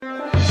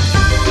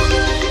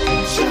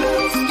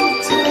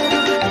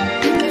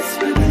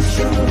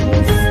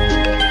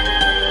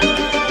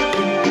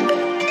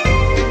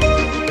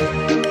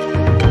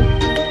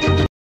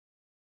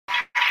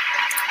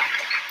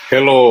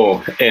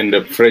Hello and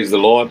praise the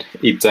Lord.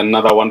 It's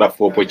another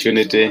wonderful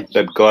opportunity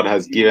that God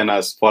has given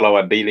us for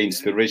our daily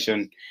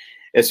inspiration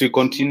as we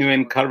continue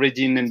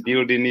encouraging and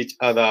building each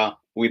other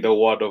with the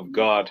word of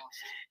God.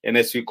 And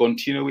as we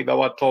continue with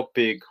our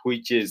topic,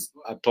 which is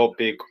a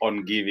topic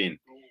on giving.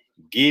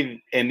 Give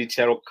and it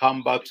shall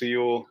come back to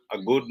you a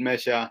good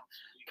measure,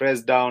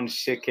 pressed down,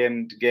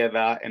 shaken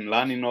together, and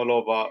running all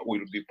over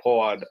will be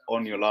poured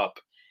on your lap.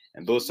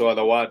 And those are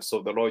the words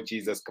of the Lord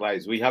Jesus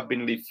Christ. We have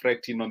been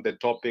reflecting on the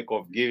topic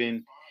of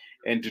giving.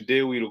 And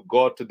today we'll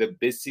go to the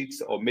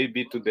basics or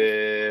maybe to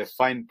the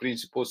fine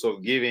principles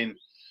of giving.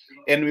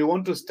 And we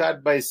want to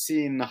start by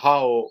seeing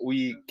how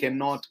we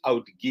cannot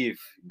outgive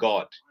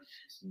God.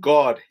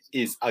 God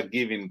is a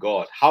giving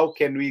God. How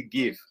can we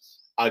give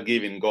a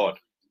giving God?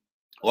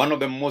 One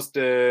of the most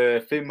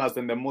famous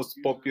and the most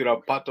popular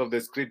part of the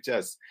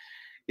scriptures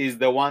is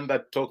the one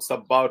that talks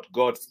about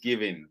God's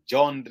giving.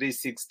 John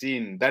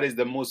 3:16, that is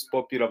the most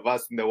popular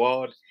verse in the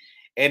world.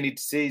 And it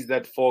says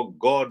that for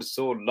God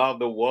so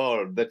loved the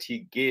world that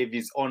he gave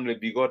his only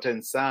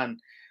begotten son,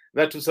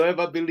 that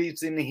whosoever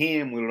believes in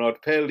him will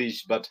not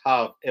perish but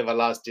have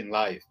everlasting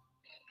life.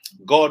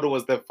 God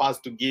was the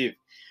first to give.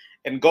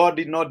 And God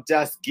did not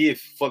just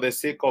give for the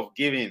sake of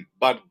giving,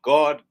 but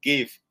God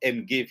gave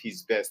and gave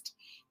his best.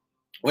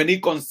 When he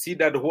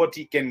considered what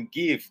he can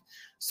give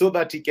so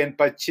that he can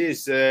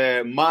purchase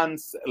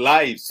man's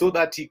life, so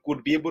that he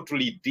could be able to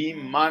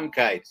redeem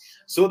mankind,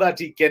 so that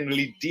he can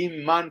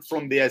redeem man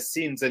from their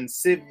sins and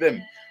save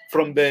them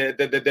from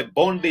the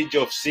bondage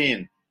of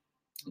sin.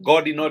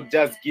 God did not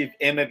just give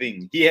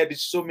anything. He had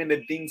so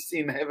many things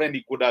in heaven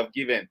he could have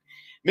given.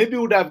 Maybe he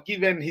would have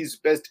given his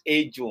best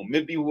angel.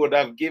 Maybe he would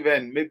have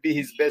given maybe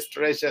his best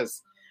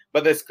treasures.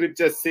 But the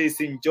scripture says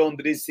in John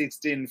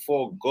 3:16,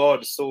 for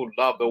God so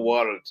loved the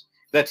world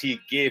that he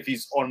gave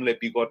his only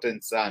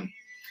begotten son.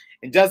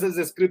 And just as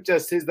the scripture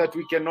says that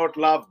we cannot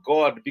love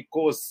God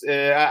because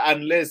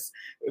unless,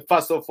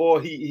 first of all,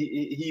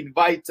 he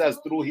invites us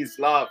through his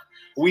love.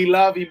 We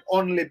love him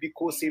only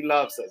because he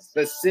loves us.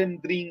 The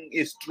same thing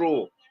is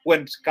true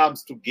when it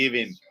comes to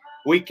giving.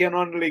 We can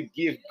only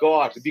give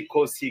God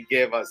because he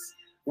gave us.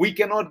 We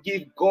cannot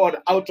give God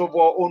out of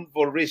our own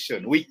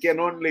volition. We can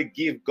only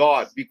give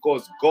God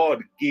because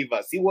God gave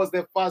us. He was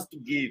the first to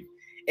give,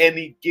 and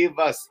he gave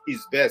us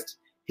his best.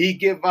 He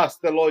gave us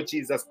the Lord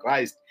Jesus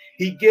Christ.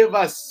 He gave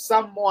us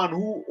someone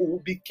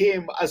who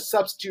became a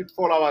substitute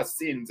for our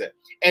sins,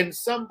 and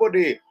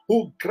somebody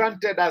who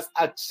granted us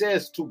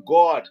access to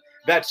God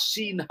that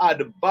sin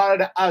had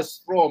barred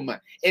us from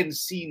and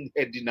sin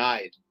had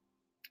denied.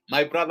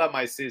 My brother,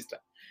 my sister,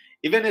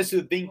 even as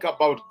you think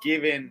about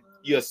giving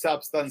your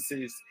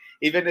substances,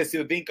 even as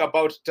you think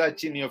about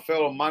touching your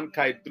fellow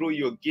mankind through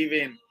your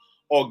giving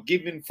or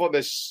giving for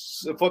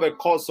the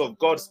cause of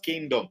God's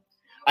kingdom,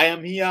 I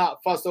am here,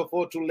 first of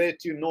all, to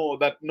let you know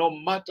that no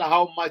matter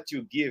how much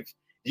you give,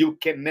 you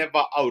can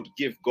never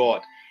outgive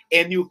God.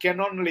 And you can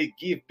only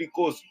give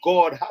because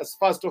God has,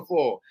 first of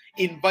all,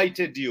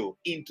 invited you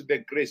into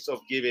the grace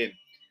of giving.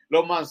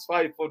 Romans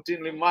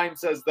 5:14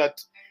 reminds us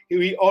that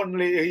we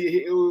only,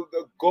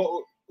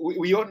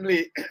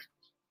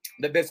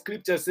 that the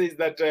scripture says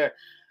that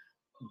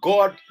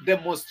God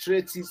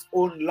demonstrates his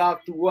own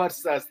love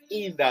towards us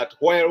in that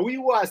while we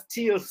were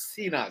still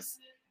sinners,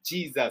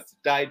 Jesus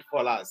died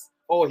for us,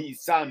 or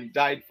his son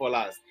died for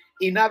us.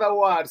 In other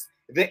words,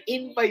 the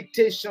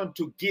invitation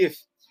to give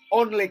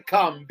only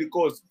comes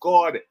because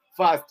God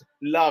first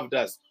loved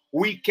us.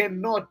 We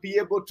cannot be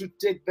able to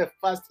take the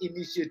first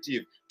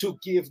initiative to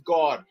give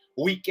God.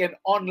 We can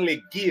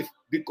only give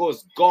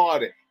because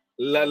God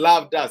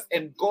loved us,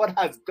 and God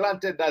has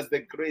granted us the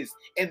grace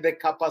and the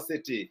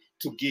capacity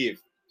to give.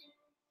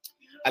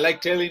 I like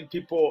telling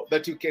people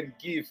that you can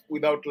give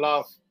without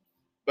love,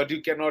 but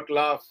you cannot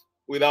love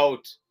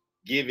without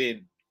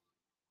giving.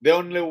 The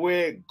only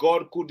way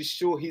God could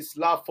show his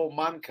love for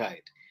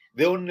mankind,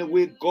 the only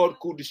way God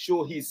could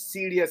show his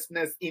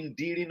seriousness in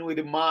dealing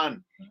with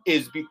man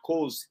is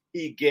because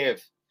he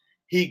gave.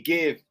 He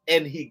gave,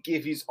 and he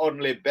gave his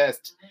only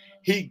best.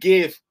 He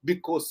gave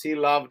because he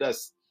loved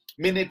us.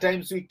 Many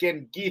times we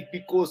can give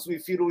because we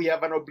feel we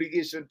have an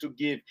obligation to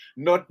give,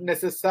 not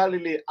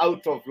necessarily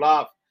out of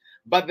love.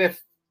 But the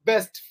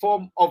best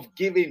form of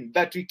giving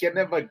that we can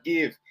ever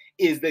give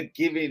is the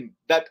giving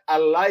that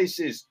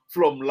arises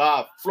from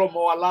love, from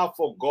our love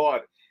for God.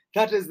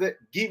 That is the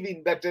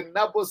giving that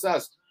enables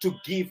us to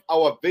give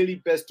our very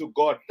best to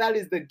God. That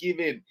is the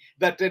giving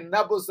that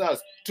enables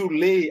us to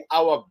lay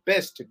our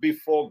best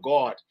before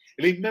God.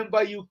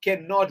 Remember, you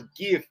cannot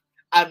give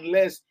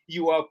unless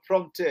you are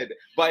prompted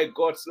by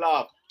God's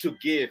love to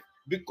give,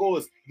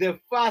 because the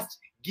first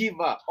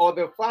giver or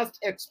the first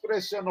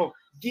expression of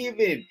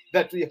giving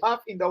that we have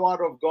in the Word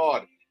of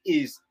God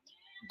is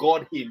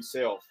God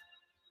himself.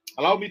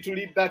 Allow me to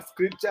read that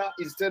scripture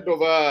instead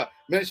of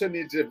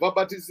mentioning it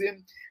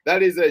verbatim.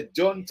 That is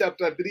John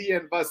chapter 3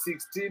 and verse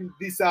 16.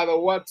 These are the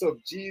words of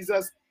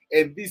Jesus,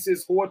 and this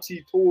is what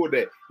he told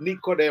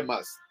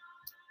Nicodemus.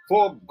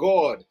 For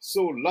God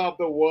so loved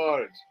the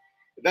world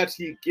that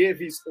he gave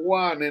his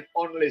one and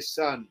only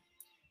son,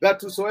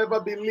 that whosoever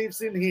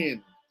believes in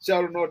him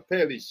shall not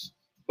perish,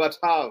 but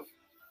have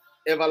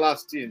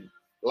everlasting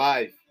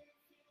life.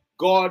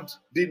 God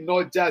did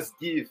not just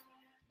give,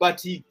 but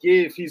he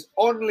gave his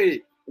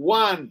only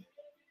one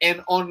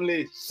and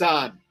only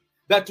Son,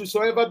 that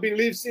whosoever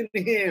believes in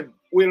him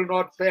will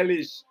not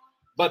perish,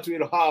 but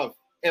will have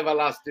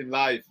everlasting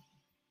life.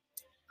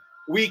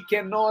 We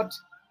cannot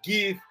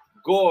give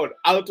God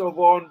out of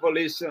our own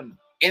volition,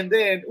 and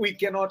then we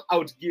cannot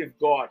outgive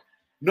God.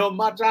 No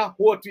matter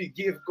what we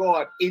give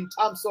God in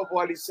terms of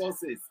our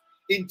resources,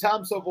 in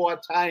terms of our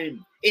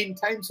time, in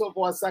terms of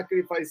our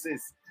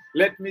sacrifices,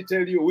 let me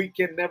tell you, we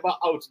can never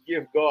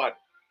outgive God.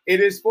 It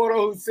is Paul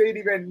who said,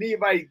 even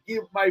if I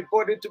give my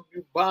body to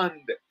be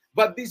burned,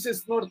 but this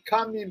is not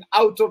coming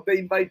out of the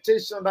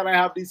invitation that I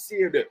have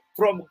received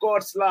from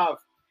God's love.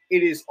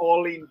 It is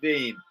all in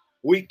vain.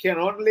 We can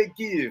only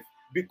give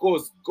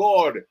because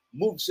God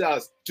moves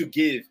us to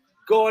give.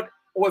 God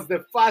was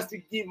the first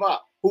giver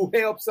who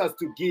helps us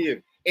to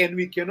give. And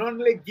we can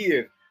only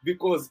give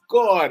because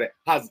God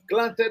has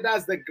granted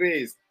us the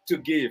grace to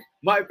give.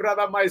 My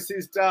brother, my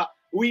sister,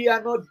 we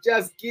are not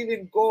just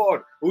giving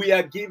God, we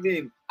are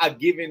giving a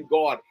giving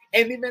God.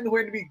 And even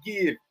when we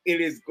give,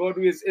 it is God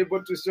who is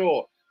able to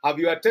show. Have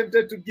you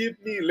attempted to give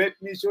me? Let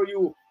me show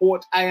you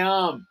what I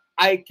am.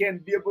 I can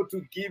be able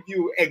to give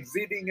you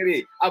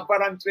exceedingly,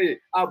 abundantly,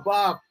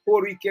 above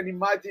what we can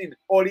imagine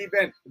or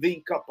even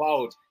think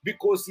about,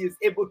 because he is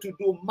able to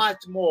do much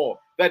more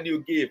than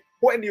you give.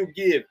 When you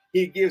give,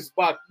 he gives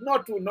back,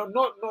 not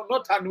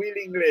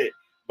unwillingly,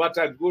 but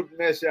a good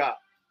measure,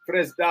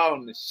 pressed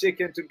down,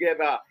 shaken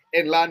together,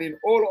 and running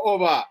all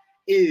over,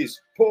 is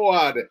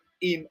poured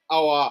in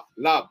our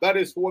lap. That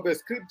is what the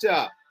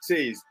scripture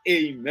says.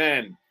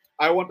 Amen.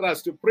 I want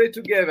us to pray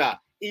together.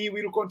 He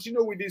will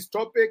continue with this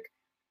topic,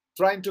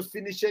 trying to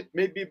finish it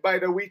maybe by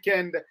the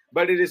weekend,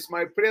 but it is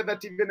my prayer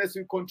that even as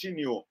we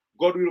continue,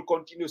 God will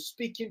continue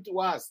speaking to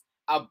us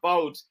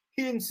about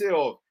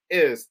himself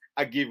as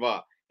a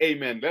giver.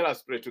 Amen. Let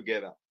us pray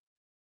together.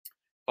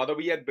 Father,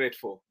 we are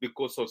grateful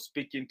because of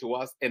speaking to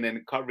us and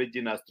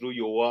encouraging us through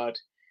your word.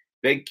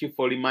 Thank you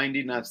for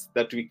reminding us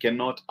that we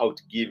cannot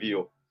outgive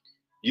you.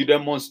 You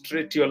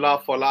demonstrate your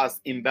love for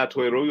us in that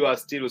way. Though you are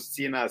still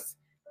sinners,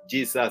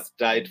 Jesus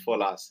died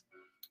for us.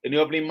 And you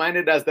have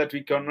reminded us that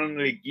we can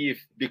only give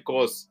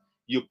because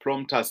you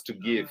prompt us to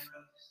give.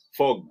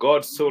 For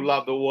God so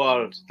loved the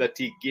world that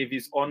he gave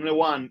his only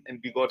one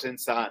and begotten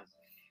Son,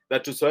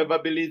 that whosoever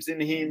believes in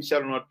him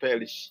shall not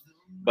perish,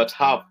 but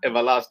have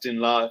everlasting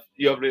life.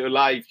 You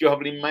have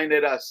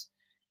reminded us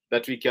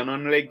that we can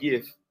only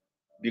give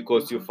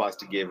because you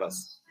first gave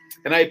us.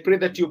 And I pray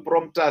that you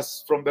prompt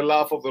us from the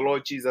love of the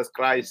Lord Jesus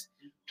Christ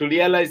to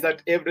realize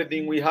that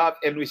everything we have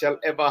and we shall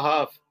ever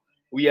have,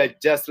 we are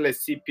just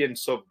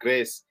recipients of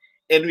grace.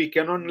 And we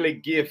can only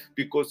give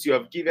because you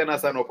have given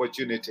us an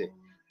opportunity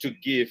to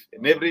give.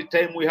 And every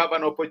time we have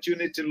an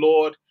opportunity,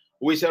 Lord,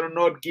 we shall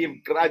not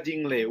give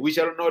grudgingly. We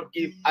shall not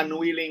give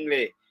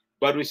unwillingly,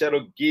 but we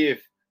shall give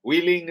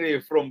willingly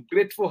from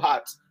grateful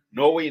hearts,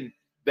 knowing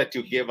that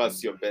you gave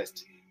us your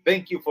best.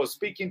 Thank you for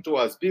speaking to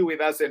us. Be with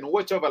us and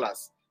watch over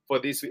us. For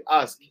this we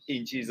ask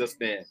in Jesus'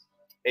 name.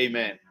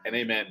 Amen and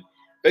amen.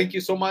 Thank you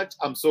so much.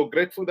 I'm so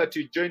grateful that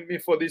you joined me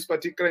for this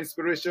particular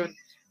inspiration.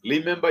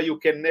 Remember, you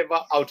can never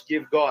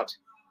outgive God.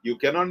 You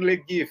can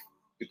only give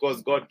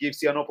because God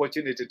gives you an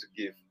opportunity to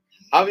give.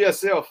 Have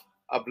yourself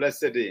a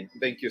blessed day.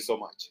 Thank you so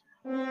much.